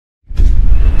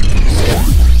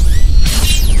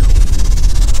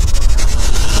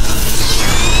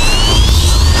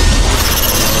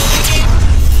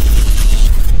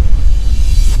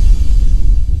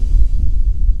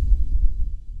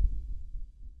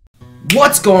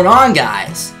What's going on,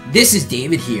 guys? This is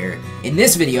David here. In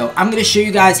this video, I'm going to show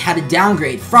you guys how to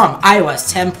downgrade from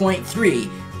iOS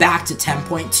 10.3 back to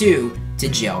 10.2 to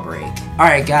jailbreak.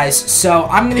 Alright guys, so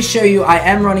I'm going to show you, I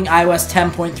am running iOS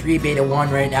 10.3 Beta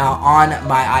 1 right now on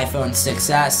my iPhone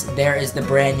 6s. There is the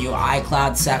brand new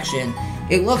iCloud section.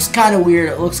 It looks kind of weird,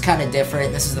 it looks kind of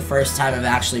different. This is the first time I've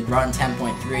actually run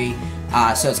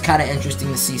 10.3. So it's kind of interesting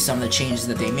to see some of the changes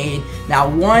that they made. Now,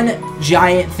 one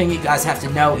giant thing you guys have to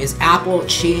know is Apple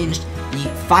changed the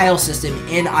file system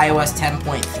in iOS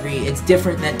 10.3. It's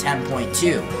different than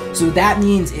 10.2. So what that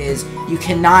means is you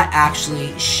cannot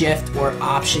actually shift or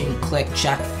option click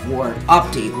check for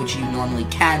update, which you normally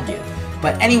can do.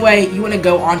 But anyway, you want to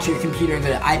go onto your computer and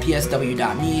go to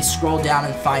ipsw.me, scroll down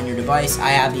and find your device. I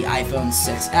have the iPhone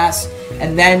 6s,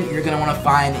 and then you're going to want to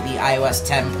find the iOS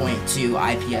 10.2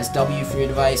 IPSW for your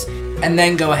device, and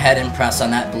then go ahead and press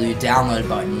on that blue download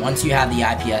button. Once you have the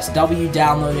IPSW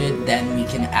downloaded, then we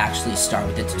can actually start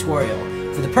with the tutorial.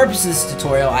 For the purpose of this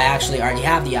tutorial, I actually already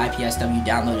have the IPSW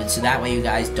downloaded, so that way you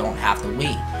guys don't have to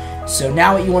wait. So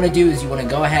now what you want to do is you want to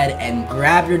go ahead and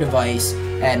grab your device,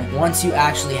 and once you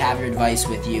actually have your device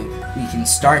with you, we can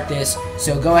start this.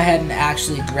 So go ahead and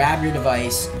actually grab your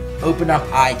device, open up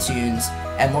iTunes,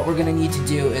 and what we're going to need to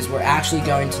do is we're actually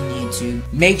going to need to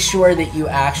make sure that you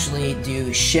actually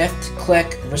do shift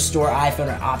click restore iPhone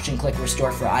or option click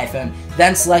restore for iPhone,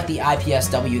 then select the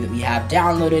IPSW that we have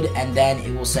downloaded, and then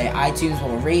it will say iTunes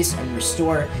will erase and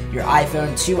restore your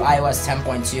iPhone to iOS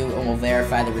 10.2 and will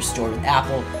verify the restore with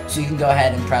Apple. So you can go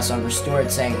ahead and press on restore.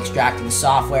 It's saying extracting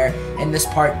software, and this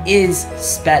part is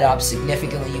sped up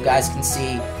significantly. You guys can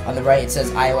see on the right it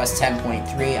says iOS 10.3.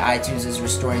 iTunes is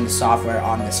restoring the software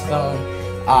on this phone.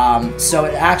 So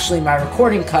it actually, my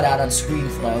recording cut out on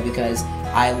ScreenFlow because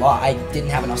I didn't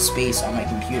have enough space on my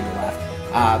computer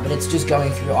left. But it's just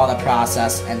going through all the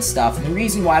process and stuff. And the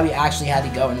reason why we actually had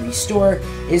to go and restore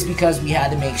is because we had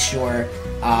to make sure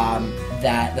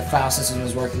that the file system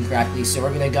was working correctly. So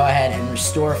we're going to go ahead and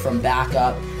restore from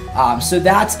backup. So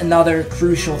that's another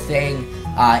crucial thing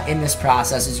in this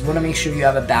process, is you want to make sure you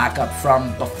have a backup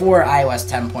from before iOS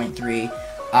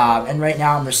 10.3. And right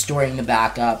now I'm restoring the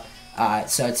backup.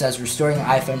 So it says restoring the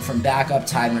iPhone from backup,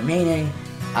 time remaining,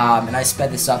 and I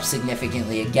sped this up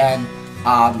significantly again.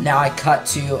 Now I cut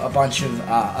to a bunch of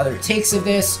other takes of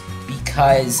this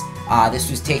because this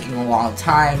was taking a long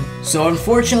time. So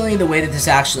unfortunately, the way that this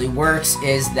actually works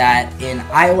is that in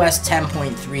iOS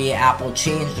 10.3, Apple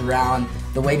changed around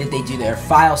the way that they do their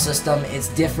file system. Is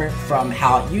different from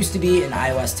how it used to be in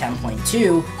iOS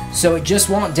 10.2, so it just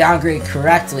won't downgrade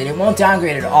correctly. It won't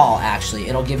downgrade at all, actually.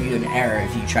 It'll give you an error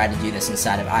if you try to do this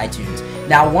inside of iTunes.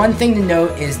 Now, one thing to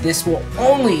note is this will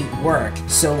only work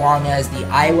so long as the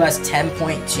iOS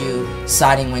 10.2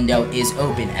 signing window is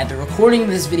open. At the recording of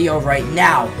this video right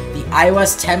now, the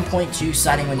iOS 10.2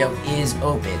 signing window is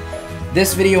open.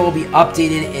 This video will be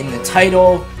updated in the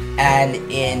title and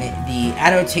in the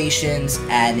annotations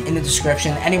and in the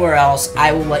description. Anywhere else,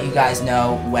 I will let you guys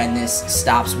know when this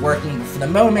stops working. But for the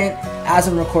moment, as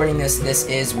I'm recording this, this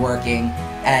is working.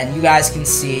 And you guys can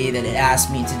see that it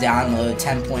asked me to download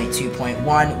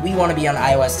 10.2.1. We want to be on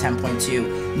iOS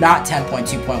 10.2, not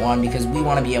 10.2.1, because we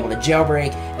want to be able to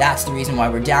jailbreak. That's the reason why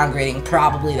we're downgrading.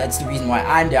 Probably that's the reason why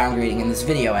I'm downgrading in this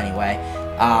video anyway.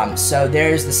 So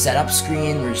there's the setup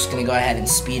screen. We're just going to go ahead and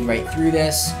speed right through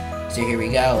this. So here we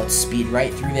go, let's speed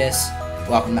right through this.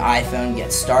 Welcome to iPhone,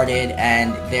 get started,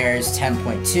 and there's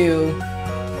 10.2,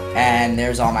 and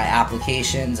there's all my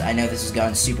applications. I know this is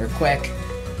going super quick,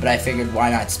 but I figured why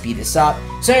not speed this up.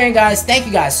 So anyway guys, thank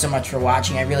you guys so much for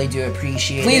watching, I really do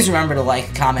appreciate it. Please remember to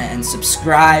like, comment, and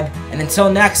subscribe, and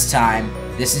until next time,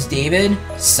 this is David,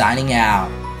 signing out.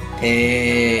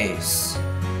 Peace.